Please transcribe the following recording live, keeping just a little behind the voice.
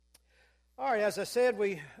All right, as I said,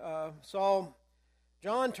 we saw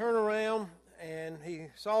John turn around and he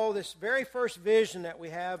saw this very first vision that we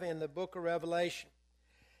have in the book of Revelation.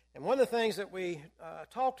 And one of the things that we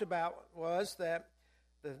talked about was that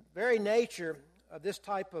the very nature of this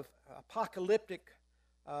type of apocalyptic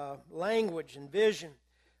language and vision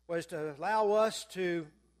was to allow us to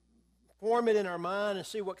form it in our mind and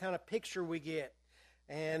see what kind of picture we get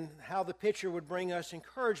and how the picture would bring us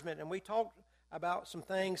encouragement. And we talked about some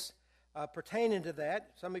things pertaining to that.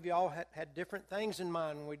 Some of you all had different things in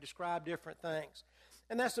mind when we described different things.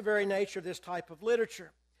 And that's the very nature of this type of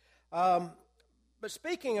literature. But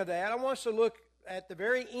speaking of that, I want us to look at the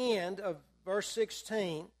very end of verse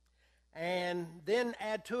 16 and then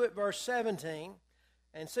add to it verse 17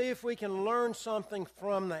 and see if we can learn something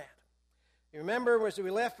from that. You remember, as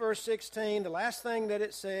we left verse 16, the last thing that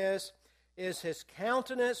it says is his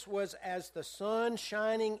countenance was as the sun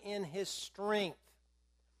shining in his strength.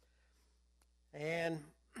 And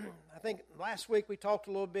I think last week we talked a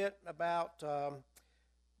little bit about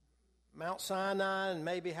Mount Sinai and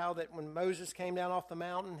maybe how that when Moses came down off the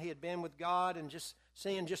mountain, he had been with God, and just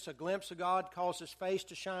seeing just a glimpse of God caused his face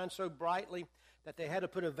to shine so brightly that they had to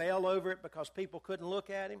put a veil over it because people couldn't look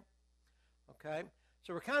at him. Okay?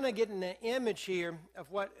 So we're kind of getting an image here of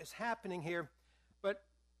what is happening here. But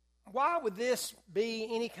why would this be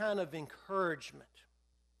any kind of encouragement?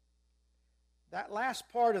 That last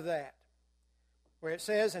part of that, where it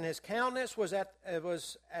says, and his countenance was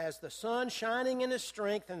as the sun shining in his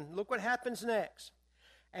strength. And look what happens next.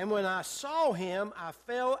 And when I saw him, I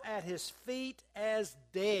fell at his feet as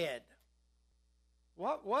dead.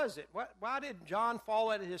 What was it? Why did John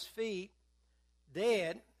fall at his feet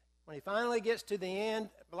dead when he finally gets to the end,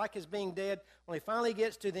 like he's being dead, when he finally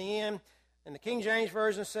gets to the end? And the King James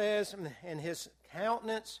Version says, and his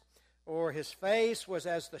countenance or his face was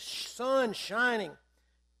as the sun shining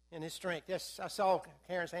in his strength. Yes, I saw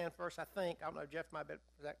Karen's hand first, I think. I don't know, Jeff might be.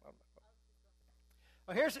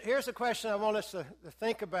 Well, here's the question I want us to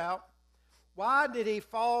think about. Why did he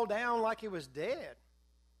fall down like he was dead?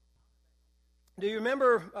 Do you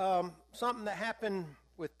remember something that happened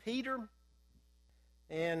with Peter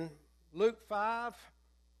in Luke 5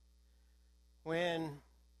 when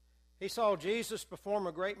he saw Jesus perform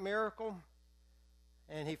a great miracle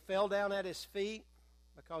and he fell down at his feet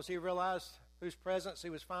because he realized whose presence he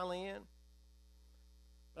was finally in?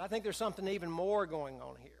 But I think there's something even more going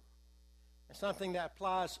on here. And something that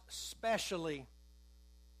applies especially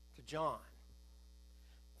to John.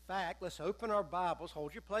 In fact, let's open our Bibles.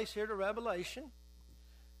 Hold your place here to Revelation.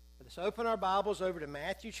 Let's open our Bibles over to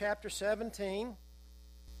Matthew chapter 17.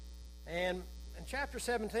 And in chapter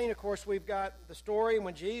 17, of course, we've got the story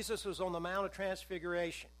when Jesus was on the Mount of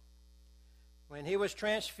Transfiguration. When he was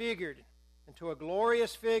transfigured into a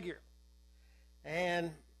glorious figure. And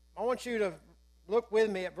I want you to look with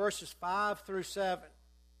me at verses 5 through 7.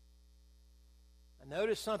 I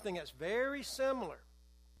notice something that's very similar.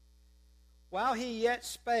 While he yet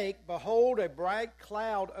spake, behold, a bright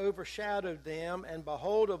cloud overshadowed them, and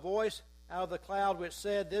behold, a voice out of the cloud which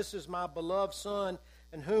said, This is my beloved Son,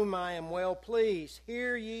 in whom I am well pleased.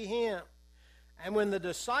 Hear ye him. And when the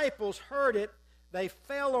disciples heard it, they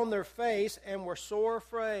fell on their face and were sore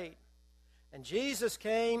afraid. And Jesus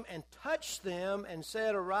came and touched them and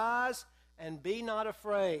said, Arise and be not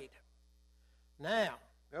afraid. Now,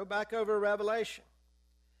 go back over to Revelation.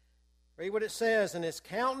 Read what it says. And his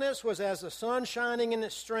countenance was as the sun shining in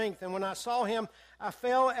its strength. And when I saw him, I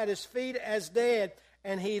fell at his feet as dead.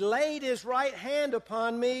 And he laid his right hand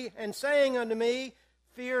upon me and saying unto me,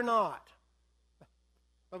 Fear not.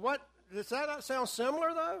 But what, does that not sound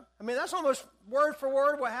similar though? I mean, that's almost word for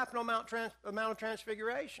word what happened on the Mount of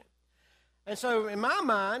Transfiguration. And so in my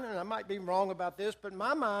mind, and I might be wrong about this, but in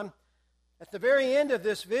my mind, at the very end of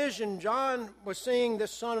this vision, John was seeing this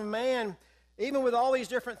Son of Man, even with all these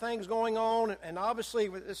different things going on, and obviously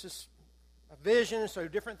this is a vision, so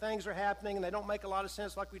different things are happening, and they don't make a lot of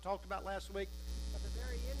sense like we talked about last week. At the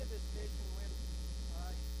very end of this vision, when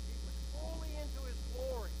he was fully into his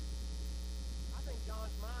glory, I think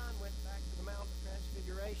John's mind went back to the Mount of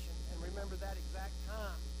Transfiguration and remembered that exact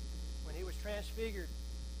time when he was transfigured.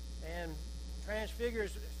 And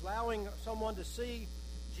transfigures is allowing someone to see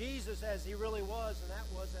Jesus as he really was, and that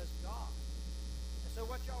was as God. And so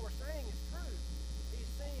what y'all were saying is true. He's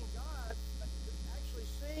seeing God, but actually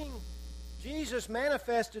seeing Jesus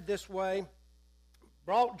manifested this way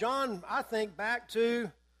brought John, I think, back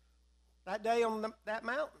to that day on that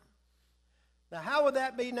mountain. Now, how would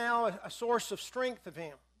that be now a source of strength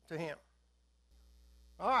to him?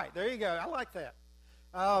 All right, there you go. I like that.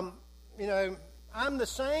 I'm the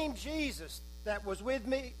same Jesus that was with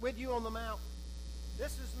you on the mountain.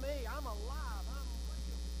 This is me. I'm alive. I'm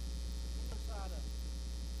real. One side of it.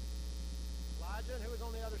 Elijah, and who was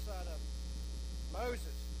on the other side of it?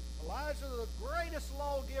 Moses. Elijah, the greatest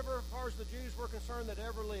lawgiver, as far as the Jews were concerned, that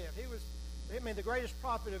ever lived. He was, the greatest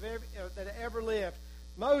prophet that ever lived.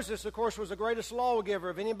 Moses, of course, was the greatest lawgiver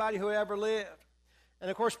of anybody who ever lived. And,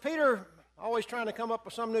 of course, Peter, always trying to come up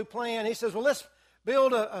with some new plan, he says, well, let's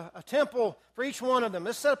build a temple for each one of them.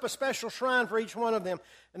 Let's set up a special shrine for each one of them.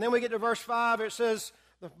 And then we get to verse 5. It says,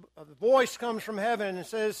 the voice comes from heaven and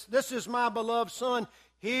says, this is my beloved Son.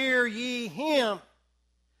 Hear ye him.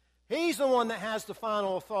 He's the one that has the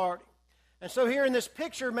final authority. And so here in this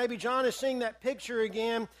picture, maybe John is seeing that picture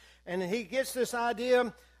again, and he gets this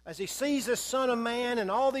idea as he sees this Son of Man, and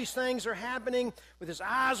all these things are happening with his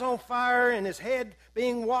eyes on fire and his head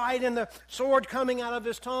being white and the sword coming out of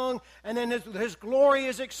his tongue, and then his glory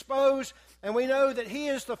is exposed, and we know that he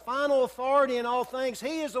is the final authority in all things.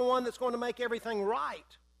 He is the one that's going to make everything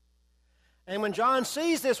right. And when John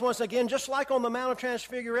sees this once again, just like on the Mount of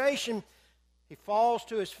Transfiguration, he falls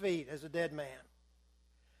to his feet as a dead man.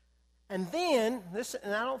 And then,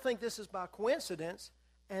 and I don't think this is by coincidence,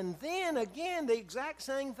 and then again the exact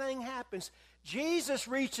same thing happens. Jesus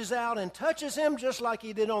reaches out and touches him just like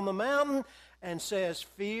he did on the mountain and says,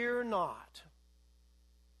 fear not.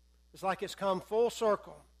 It's like it's come full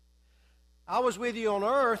circle. I was with you on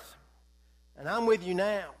earth, and I'm with you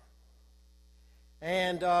now.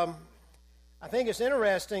 And I think it's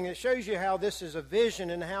interesting. It shows you how this is a vision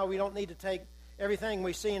and how we don't need to take everything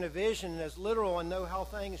we see in a vision as literal and know how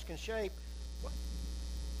things can shape. The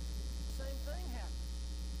same thing happens.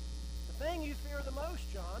 The thing you fear the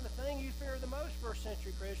most, John, the thing you fear the most, first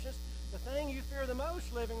century Christians, the thing you fear the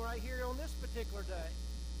most living right here on this particular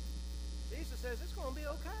day. Jesus says it's going to be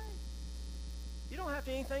okay. You don't have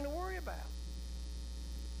anything to worry about.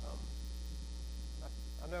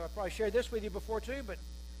 I know I probably shared this with you before too, but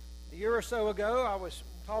a year or so ago I was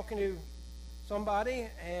talking to somebody,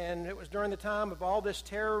 and it was during the time of all this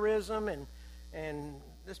terrorism, and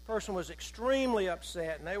this person was extremely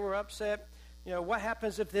upset, and they were upset, what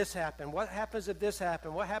happens if this happened? What happens if this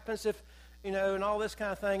happened? What happens if, and all this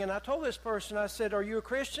kind of thing. And I told this person, I said, are you a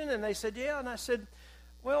Christian? And they said, yeah. And I said,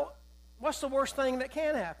 well, what's the worst thing that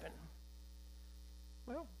can happen?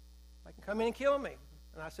 Well, they can come in and kill me.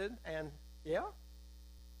 And I said, and yeah?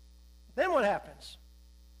 Then what happens?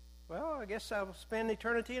 Well, I guess I will spend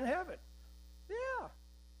eternity in heaven. Yeah.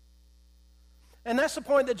 And that's the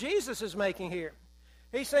point that Jesus is making here.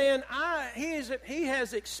 He's saying he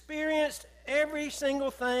has experienced every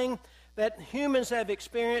single thing that humans have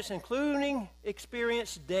experienced, including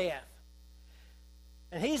experienced death.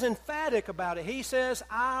 And he's emphatic about it. He says,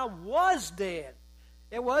 I was dead.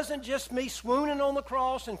 It wasn't just me swooning on the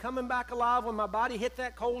cross and coming back alive when my body hit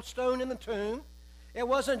that cold stone in the tomb. It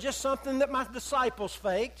wasn't just something that my disciples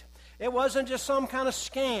faked. It wasn't just some kind of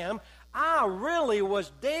scam. I really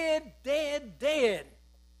was dead.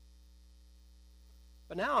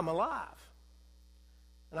 But now I'm alive.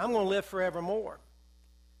 And I'm going to live forevermore.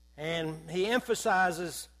 And he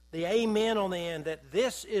emphasizes the amen on the end, that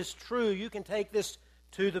this is true. You can take this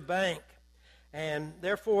to the bank. And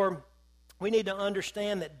therefore, we need to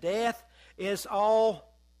understand that death is not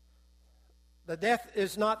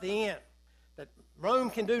the end. That Rome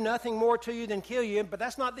can do nothing more to you than kill you, but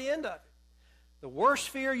that's not the end of it. The worst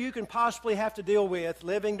fear you can possibly have to deal with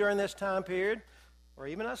living during this time period, or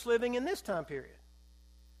even us living in this time period,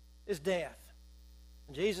 is death.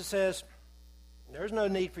 And Jesus says, there's no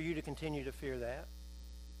need for you to continue to fear that.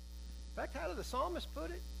 In fact, how did the psalmist put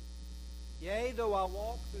it? Yea, though I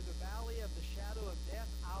walk through the valley of the shadow of death,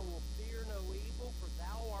 I will fear no evil, for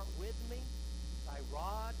thou art with me. Thy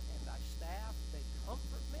rod and thy staff, they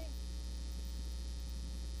comfort me.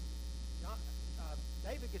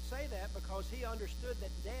 David could say that because he understood that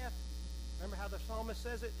death, remember how the psalmist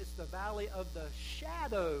says it? It's the valley of the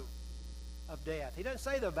shadow of death. He doesn't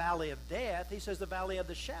say the valley of death. He says the valley of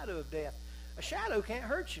the shadow of death. A shadow can't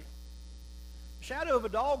hurt you. The shadow of a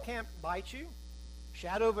dog can't bite you. The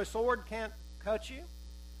shadow of a sword can't cut you.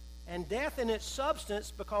 And death in its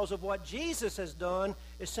substance, because of what Jesus has done,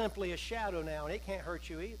 is simply a shadow now, and it can't hurt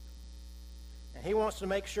you either. And he wants to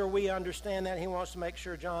make sure we understand that. He wants to make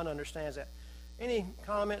sure John understands that. Any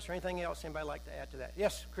comments or anything else anybody like to add to that?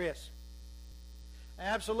 Yes, Chris.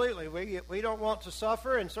 Absolutely. We don't want to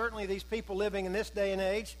suffer, and certainly these people living in this day and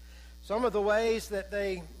age, some of the ways that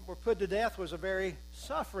they were put to death was a very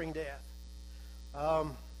suffering death.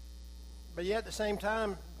 But yet at the same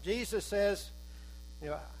time, Jesus says,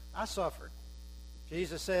 I suffered.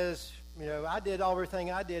 Jesus says, I did everything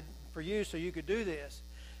I did for you so you could do this.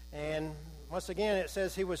 And once again, it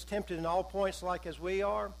says he was tempted in all points like as we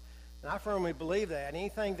are. And I firmly believe that.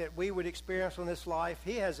 Anything that we would experience in this life,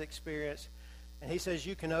 he has experienced. And he says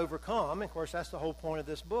you can overcome. And of course, that's the whole point of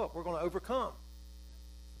this book. We're going to overcome.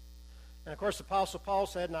 And of course, the Apostle Paul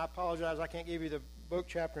said, and I apologize, I can't give you the book,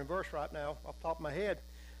 chapter, and verse right now off the top of my head,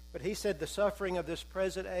 but he said the suffering of this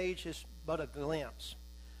present age is but a glimpse.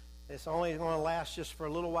 It's only going to last just for a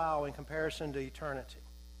little while in comparison to eternity.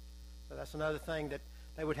 So that's another thing that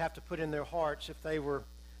they would have to put in their hearts if they were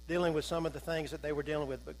dealing with some of the things that they were dealing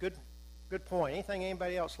with. But good point. Anything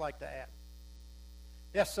anybody else like to add?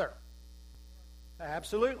 Yes, sir.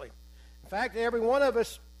 Absolutely. In fact, every one of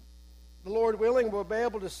us, the Lord willing, will be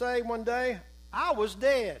able to say one day, I was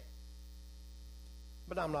dead,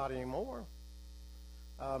 but I'm not anymore.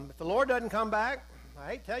 If the Lord doesn't come back,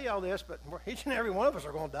 I hate to tell you all this, but each and every one of us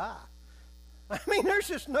are going to die. I mean, there's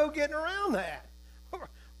just no getting around that.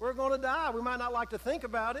 We're going to die. We might not like to think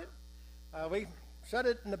about it. We set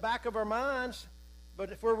it in the back of our minds,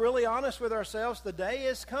 but if we're really honest with ourselves, the day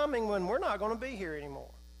is coming when we're not going to be here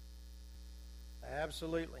anymore.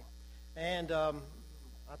 Absolutely. And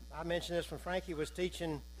I mentioned this when Frankie was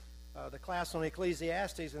teaching the class on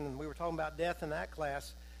Ecclesiastes, and we were talking about death in that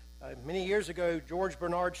class. Many years ago, George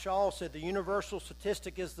Bernard Shaw said the universal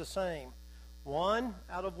statistic is the same. 1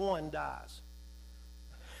 out of 1 dies.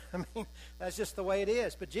 I mean, that's just the way it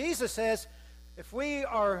is. But Jesus says, if we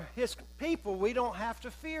are his people, we don't have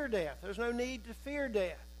to fear death. There's no need to fear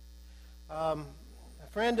death. A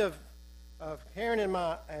friend of Karen and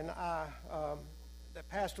I that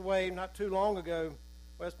passed away not too long ago,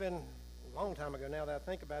 well, it's been a long time ago now that I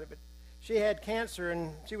think about it, but she had cancer,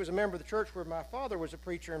 and she was a member of the church where my father was a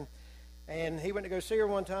preacher, and he went to go see her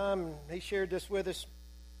one time, and he shared this with us.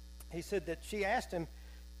 He said that she asked him,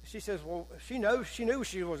 she says, well, she knew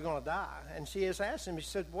she was going to die, and she has asked him, she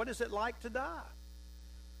said, what is it like to die?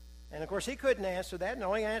 And, of course, he couldn't answer that, and the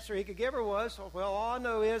only answer he could give her was, well, all I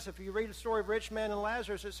know is if you read the story of rich man and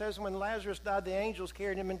Lazarus, it says when Lazarus died, the angels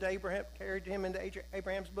carried him into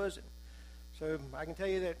Abraham's bosom. So I can tell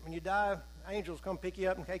you that when you die, angels come pick you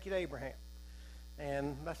up and take you to Abraham.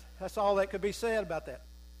 And that's all that could be said about that.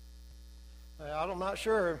 I'm not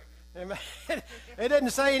sure. It didn't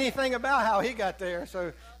say anything about how he got there,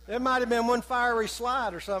 so it might have been one fiery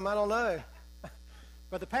slide or something. I don't know.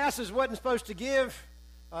 But the passage wasn't supposed to give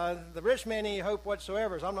the rich man any hope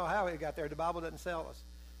whatsoever. So I don't know how he got there. The Bible doesn't tell us.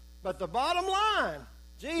 But the bottom line,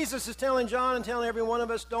 Jesus is telling John and telling every one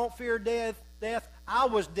of us, don't fear death. I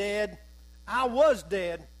was dead. I was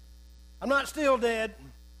dead. I'm not still dead.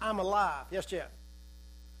 I'm alive. Yes, Jeff?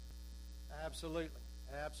 Absolutely.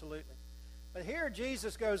 Absolutely. But here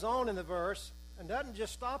Jesus goes on in the verse and doesn't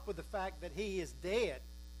just stop with the fact that he is dead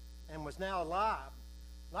and was now alive.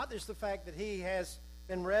 Not just the fact that he has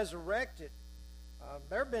been resurrected.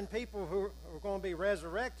 There have been people who are going to be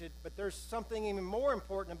resurrected, but there's something even more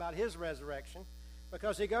important about his resurrection,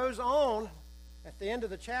 because he goes on at the end of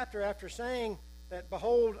the chapter after saying that,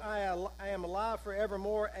 behold, I am alive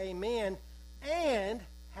forevermore, amen, and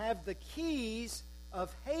have the keys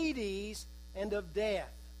of Hades and of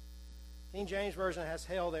death. King James Version has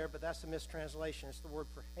hell there, but that's a mistranslation. It's the word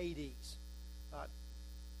for Hades, not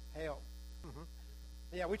hell. Mm-hmm.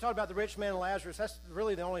 Yeah, we talked about the rich man and Lazarus. That's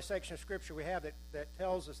really the only section of Scripture we have that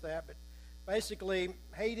tells us that. But basically,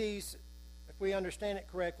 Hades, if we understand it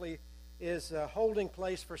correctly, is a holding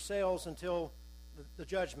place for souls until the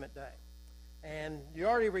judgment day. And you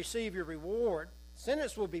already receive your reward.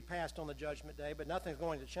 Sentence will be passed on the judgment day, but nothing's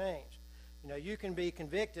going to change. You know, you can be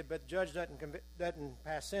convicted, but the judge doesn't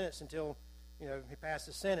pass sentence until, he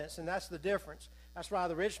passes sentence, and that's the difference. That's why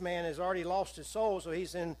the rich man has already lost his soul, so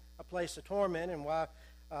he's in a place of torment, and why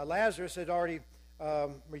Lazarus had already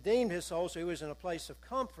redeemed his soul, so he was in a place of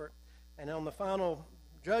comfort. And on the final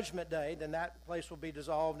judgment day, then that place will be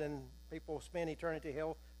dissolved, and people will spend eternity in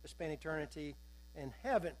hell, will spend eternity in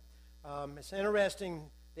heaven. It's interesting,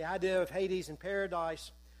 the idea of Hades and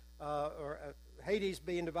paradise, Hades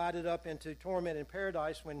being divided up into torment and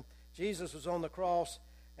paradise. When Jesus was on the cross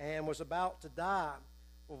and was about to die,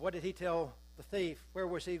 well, what did he tell the thief? Where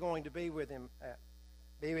was he going to be with him at?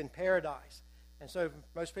 Be in paradise. And so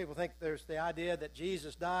most people think there's the idea that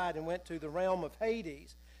Jesus died and went to the realm of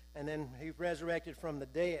Hades, and then he resurrected from the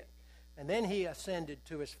dead. And then he ascended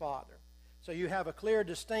to his Father. So you have a clear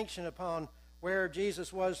distinction upon where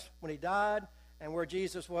Jesus was when he died and where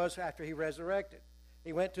Jesus was after he resurrected.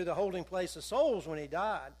 He went to the holding place of souls when he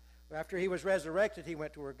died. After he was resurrected, he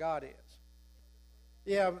went to where God is.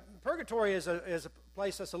 Yeah, purgatory is a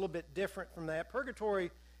place that's a little bit different from that. Purgatory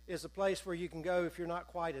is a place where you can go if you're not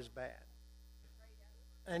quite as bad.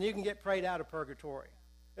 And you can get prayed out of purgatory.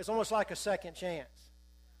 It's almost like a second chance.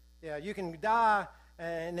 Yeah, you can die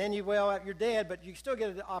and then you're dead, but you still get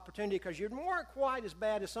an opportunity because you weren't quite as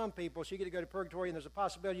bad as some people, so you get to go to purgatory, and there's a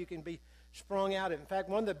possibility you can be sprung out of it. In fact,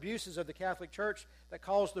 one of the abuses of the Catholic Church that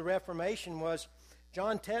caused the Reformation was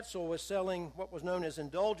John Tetzel was selling what was known as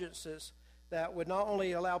indulgences that would not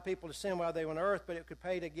only allow people to sin while they were on earth, but it could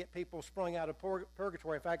pay to get people sprung out of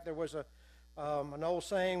purgatory. In fact, there was an old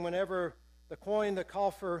saying, whenever the coin the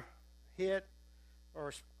coffer hit,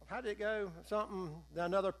 or how did it go? Something,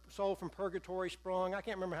 another soul from purgatory sprung. I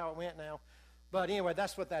can't remember how it went now. But anyway,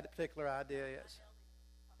 that's what that particular idea is.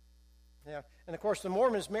 Yeah, and of course the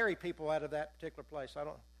Mormons marry people out of that particular place.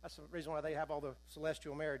 That's the reason why they have all the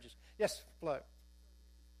celestial marriages. Yes, Flo.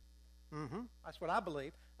 That's what I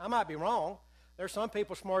believe. I might be wrong. There's some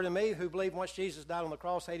people smarter than me who believe once Jesus died on the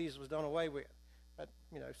cross, Hades was done away with. But,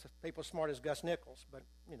 people smart as Gus Nichols. But,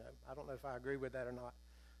 I don't know if I agree with that or not.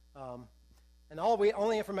 And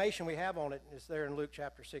only information we have on it is there in Luke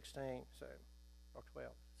chapter 16, or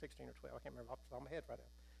 12, 16 or 12. I can't remember off the top of my head right now.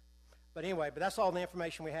 But anyway, that's all the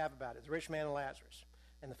information we have about it, the rich man and Lazarus,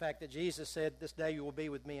 and the fact that Jesus said, this day you will be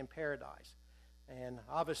with me in paradise. And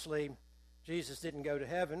obviously, Jesus didn't go to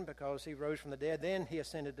heaven because he rose from the dead. Then he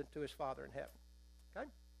ascended to his Father in heaven. Okay?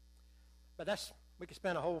 But we could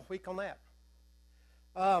spend a whole week on that.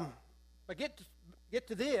 But get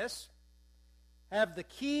to this. Have the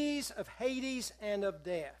keys of Hades and of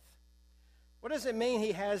death. What does it mean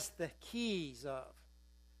he has the keys of?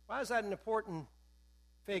 Why is that an important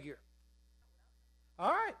figure?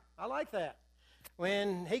 All right, I like that.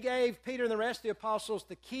 When he gave Peter and the rest of the apostles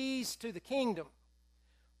the keys to the kingdom,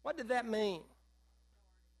 what did that mean?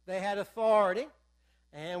 They had authority,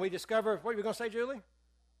 and we discover, what were you going to say, Julie?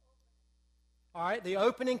 All right, the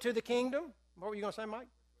opening to the kingdom. What were you going to say, Mike?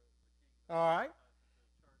 All right.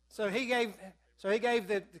 So he gave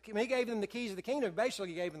them the keys of the kingdom. Basically,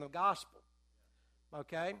 he gave them the gospel.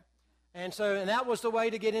 Okay? And that was the way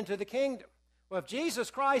to get into the kingdom. Well, if Jesus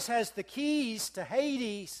Christ has the keys to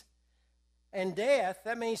Hades and death,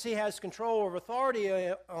 that means he has control or authority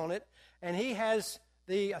on it, and he has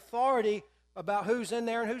the authority about who's in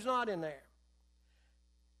there and who's not in there.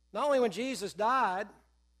 Not only when Jesus died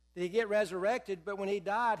did he get resurrected, but when he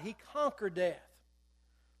died, he conquered death.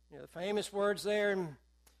 The famous words there in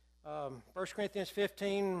 1 Corinthians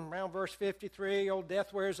 15, around verse 53, O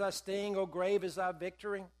death, where is thy sting? O grave, is thy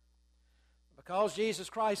victory? Because Jesus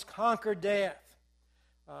Christ conquered death,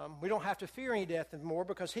 we don't have to fear any death anymore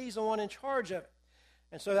because he's the one in charge of it.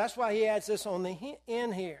 And so that's why he adds this on the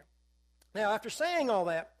end here. Now, after saying all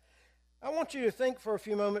that, I want you to think for a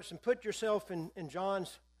few moments and put yourself in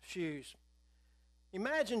John's shoes.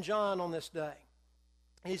 Imagine John on this day.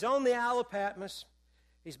 He's on the Isle of Patmos.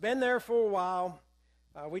 He's been there for a while.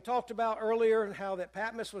 We talked about earlier how that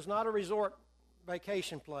Patmos was not a resort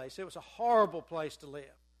vacation place. It was a horrible place to live.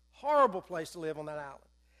 Horrible place to live on that island.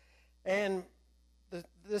 And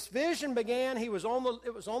this vision began, it was on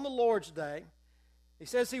the Lord's Day. He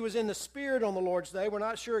says he was in the Spirit on the Lord's Day. We're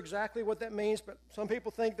not sure exactly what that means, but some people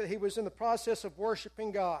think that he was in the process of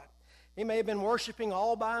worshiping God. He may have been worshiping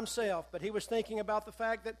all by himself, but he was thinking about the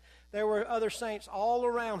fact that there were other saints all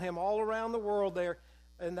around him, all around the world there,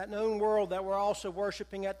 in that known world, that were also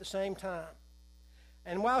worshiping at the same time.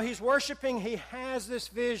 And while he's worshiping, he has this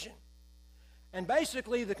vision. And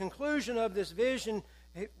basically, the conclusion of this vision,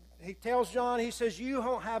 he tells John, he says, you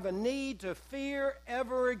don't have a need to fear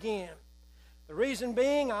ever again. The reason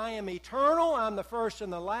being, I am eternal, I'm the first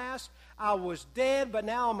and the last. I was dead, but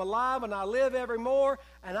now I'm alive, and I live evermore,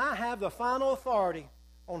 and I have the final authority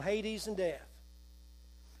on Hades and death.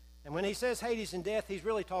 And when he says Hades and death, he's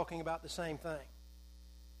really talking about the same thing.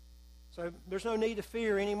 So there's no need to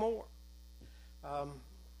fear anymore.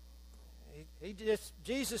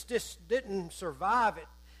 Jesus just didn't survive it.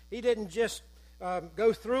 He didn't just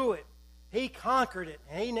go through it. He conquered it,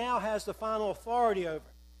 and he now has the final authority over it.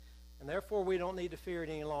 And therefore, we don't need to fear it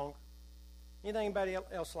any longer. Anything anybody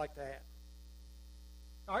else like to add?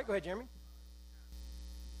 All right, go ahead, Jeremy.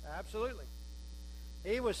 Absolutely.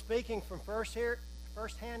 He was speaking from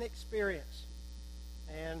first-hand experience.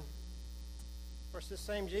 And, of course, this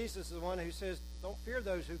same Jesus is the one who says, don't fear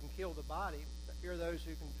those who can kill the body, but fear those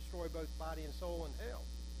who can destroy both body and soul in hell.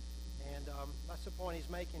 And that's the point he's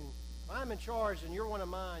making. If I'm in charge and you're one of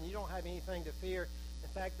mine, you don't have anything to fear. In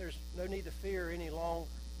fact, there's no need to fear any longer.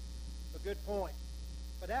 A good point.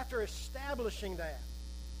 But after establishing that,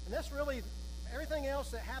 and that's really everything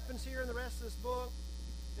else that happens here in the rest of this book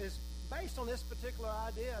is based on this particular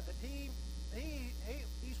idea that he's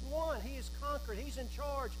won, he has conquered, he's in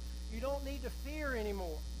charge. You don't need to fear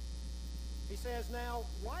anymore. He says, now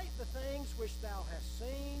write the things which thou hast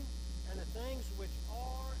seen, and the things which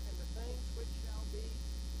are, and the things which shall be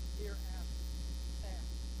hereafter.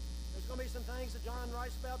 There's going to be some things that John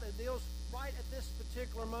writes about that deals right at this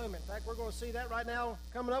particular moment. In fact, we're going to see that right now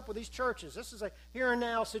coming up with these churches. This is a here and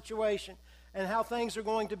now situation and how things are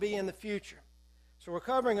going to be in the future. So we're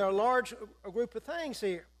covering a large group of things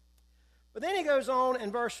here. But then he goes on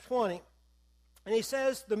in verse 20, and he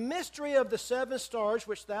says, the mystery of the 7 stars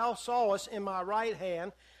which thou sawest in my right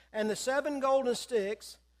hand, and the 7 golden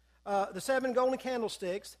sticks, the 7 golden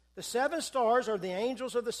candlesticks. The 7 stars are the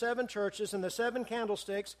angels of the 7 churches, and the 7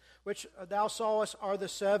 candlesticks which thou sawest are the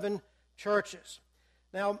 7 churches.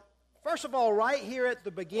 Now, first of all, right here at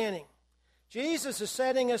the beginning, Jesus is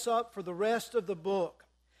setting us up for the rest of the book.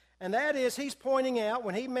 And that is, he's pointing out,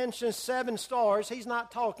 when he mentions 7 stars, he's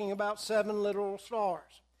not talking about 7 literal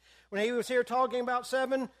stars. When he was here talking about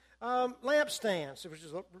 7 lampstands, which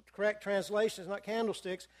is the correct translation, it's not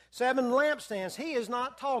candlesticks, 7 lampstands, he is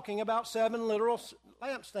not talking about 7 literal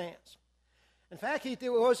lampstands. In fact, he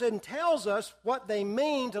goes and tells us what they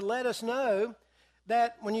mean to let us know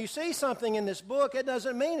that when you see something in this book, it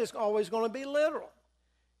doesn't mean it's always going to be literal.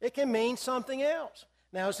 It can mean something else.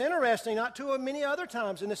 Now, it's interesting, not too many other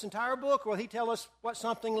times in this entire book will he tell us what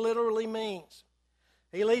something literally means.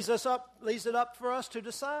 He leaves it up for us to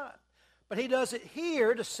decide. But he does it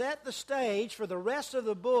here to set the stage for the rest of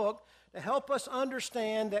the book to help us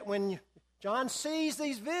understand that when John sees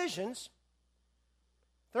these visions,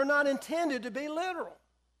 they're not intended to be literal,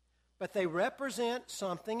 but they represent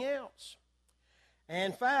something else.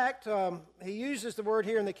 And in fact, he uses the word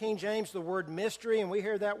here in the King James, the word mystery, and we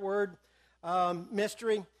hear that word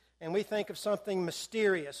mystery, and we think of something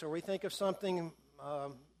mysterious, or we think of something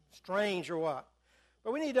strange or what.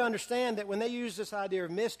 But we need to understand that when they use this idea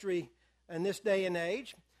of mystery in this day and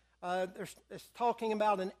age, it's talking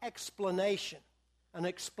about an explanation, an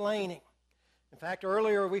explaining. In fact,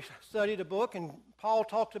 earlier we studied a book, and Paul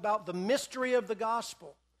talked about the mystery of the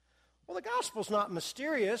gospel. Well, the gospel's not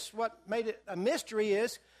mysterious. What made it a mystery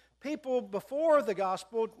is people before the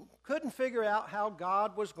gospel couldn't figure out how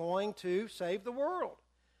God was going to save the world.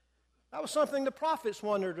 That was something the prophets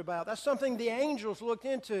wondered about. That's something the angels looked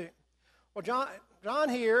into. Well, John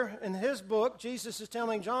here, in his book, Jesus is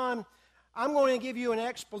telling John, I'm going to give you an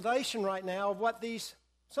explanation right now of what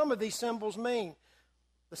some of these symbols mean.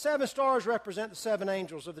 The 7 stars represent the 7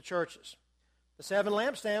 angels of the churches. The 7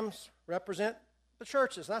 lampstands represent the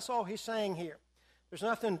churches. That's all he's saying here. There's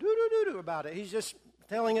nothing do-do-do-do about it. He's just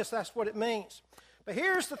telling us that's what it means. But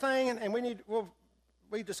here's the thing, and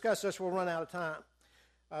we discuss this, we'll run out of time.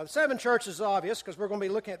 The 7 churches is obvious because we're going to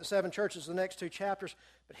be looking at the 7 churches in the next 2 chapters.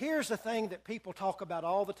 But here's the thing that people talk about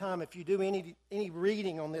all the time if you do any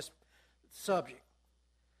reading on this subject.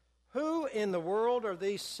 Who in the world are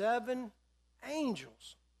these 7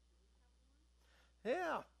 angels?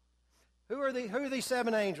 Yeah. Who are these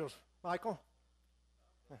 7 angels, Michael?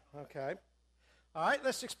 Okay. All right,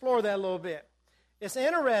 let's explore that a little bit. It's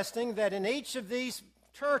interesting that in each of these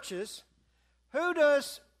churches, who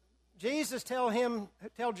does Jesus tell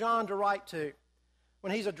John to write to?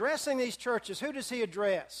 When he's addressing these churches, who does he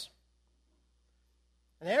address?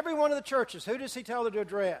 In every one of the churches, who does he tell them to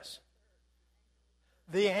address?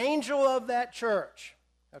 The angel of that church.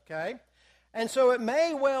 Okay? And so it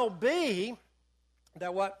may well be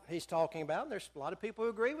that what he's talking about, there's a lot of people who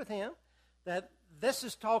agree with him, that this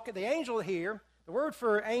is talking, the angel here, the word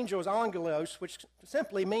for angel is angelos, which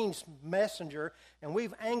simply means messenger, and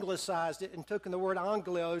we've anglicized it and taken the word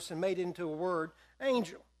angelos and made it into a word,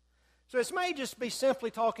 angel. So it may just be simply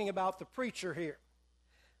talking about the preacher here.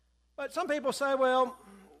 But some people say, well,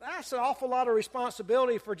 that's an awful lot of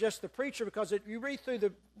responsibility for just the preacher, because if you read through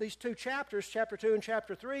these 2 chapters, chapter 2 and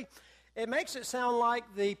chapter 3, it makes it sound like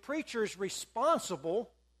the preacher's responsible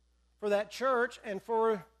for that church and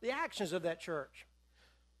for the actions of that church.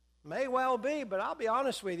 May well be, but I'll be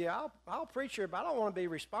honest with you. I'll preach here, but I don't want to be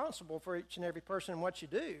responsible for each and every person and what you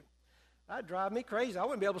do. That'd drive me crazy. I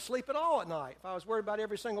wouldn't be able to sleep at all at night if I was worried about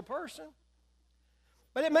every single person.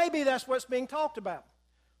 But it may be that's what's being talked about.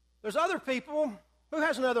 There's other people. Who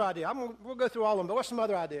has another idea? We'll go through all of them, but what's some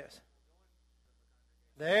other ideas?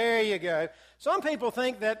 There you go. Some people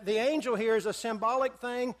think that the angel here is a symbolic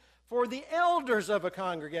thing for the elders of a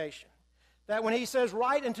congregation. That when he says,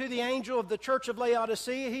 write unto the angel of the church of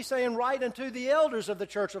Laodicea, he's saying, write unto the elders of the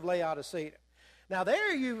church of Laodicea. Now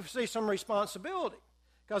there you see some responsibility,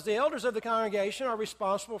 because the elders of the congregation are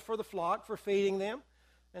responsible for the flock, for feeding them,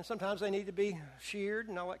 and sometimes they need to be sheared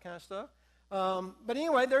and all that kind of stuff. But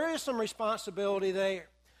anyway, there is some responsibility there.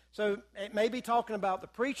 So it may be talking about the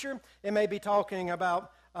preacher. It may be talking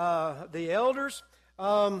about the elders.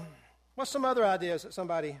 What's some other ideas that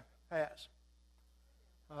somebody has?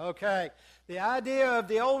 Okay. The idea of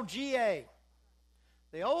the old GA.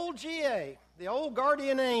 The old GA, the old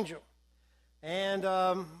guardian angel. And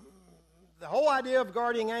the whole idea of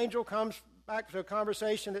guardian angel comes back to a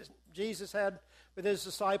conversation that Jesus had with his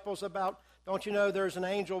disciples about, don't you know there's an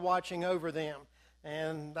angel watching over them?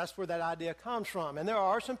 And that's where that idea comes from. And there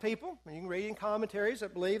are some people, and you can read in commentaries,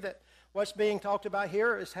 that believe that what's being talked about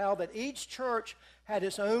here is how that each church had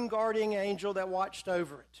its own guardian angel that watched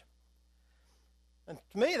over it. And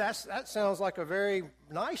to me, that sounds like a very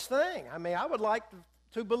nice thing. I mean, I would like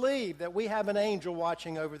to believe that we have an angel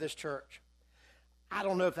watching over this church. I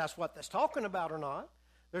don't know if that's what that's talking about or not.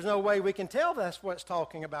 There's no way we can tell that's what it's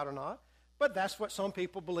talking about or not. But that's what some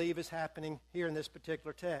people believe is happening here in this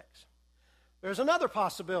particular text. There's another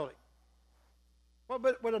possibility.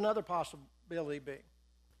 What would another possibility be?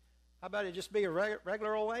 How about it just be a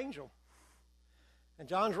regular old angel? And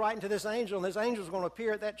John's writing to this angel, and this angel's going to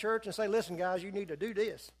appear at that church and say, listen, guys, you need to do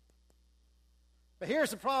this. But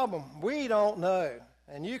here's the problem. We don't know.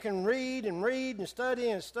 And you can read and study,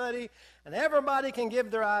 and everybody can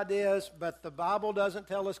give their ideas, but the Bible doesn't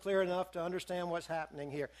tell us clear enough to understand what's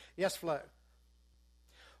happening here. Yes, Flo?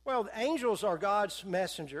 Well, the angels are God's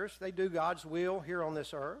messengers. They do God's will here on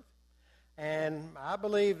this earth. And I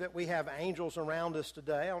believe that we have angels around us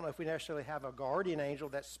today. I don't know if we necessarily have a guardian angel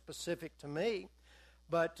that's specific to me,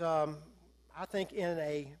 but I think in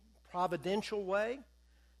a providential way,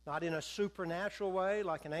 not in a supernatural way,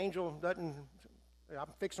 like an angel doesn't, I'm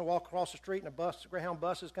fixing to walk across the street and a Greyhound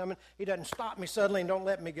bus is coming. He doesn't stop me suddenly and don't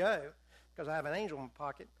let me go because I have an angel in my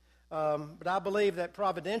pocket. But I believe that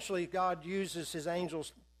providentially God uses his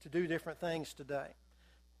angels to do different things today,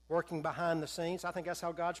 working behind the scenes. I think that's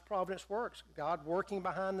how God's providence works, God working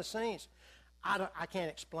behind the scenes. I can't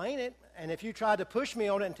explain it, and if you tried to push me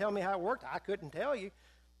on it and tell me how it worked, I couldn't tell you,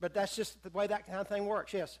 but that's just the way that kind of thing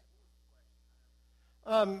works. Yes?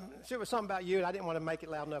 It was something about you, and I didn't want to make it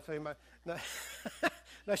loud enough for anybody. No,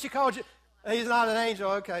 no, she called you. He's not an angel.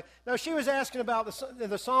 Okay. No, she was asking about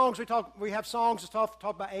the songs. We have songs that talk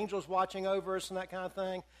about angels watching over us and that kind of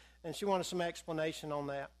thing, and she wanted some explanation on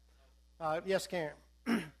that. Yes, Karen.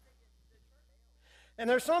 And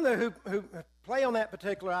there's some who play on that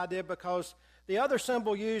particular idea because the other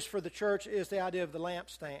symbol used for the church is the idea of the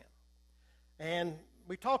lampstand. And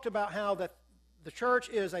we talked about how that the church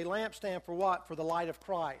is a lampstand for what? For the light of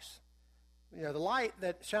Christ. You know, the light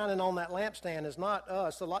that's shining on that lampstand is not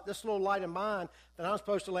us. This little light of mine that I'm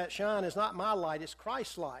supposed to let shine is not my light. It's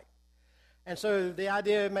Christ's light. And so the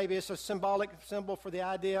idea, maybe it's a symbolic symbol for the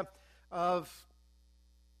idea of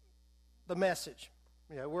the message.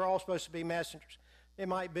 You know, we're all supposed to be messengers. It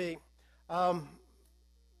might be. The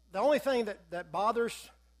only thing that bothers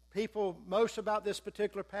people most about this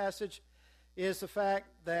particular passage is the fact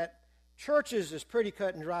that churches is pretty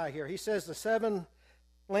cut and dry here. He says the 7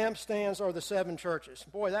 lampstands are the 7 churches.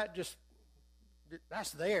 Boy,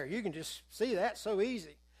 that's there. You can just see that so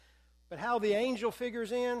easy. But how the angel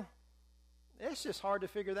figures in, it's just hard to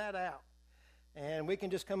figure that out. And we can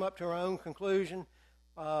just come up to our own conclusion.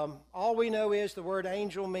 All we know is the word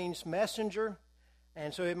angel means messenger.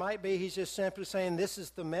 And so it might be he's just simply saying this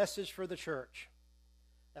is the message for the church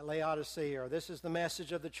at Laodicea, or this is the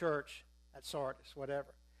message of the church at Sardis, whatever.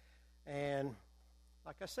 And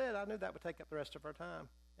like I said, I knew that would take up the rest of our time,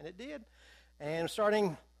 and it did. And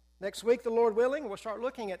starting next week, the Lord willing, we'll start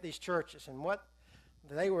looking at these churches and what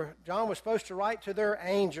John was supposed to write to their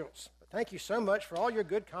angels. But thank you so much for all your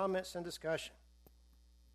good comments and discussion.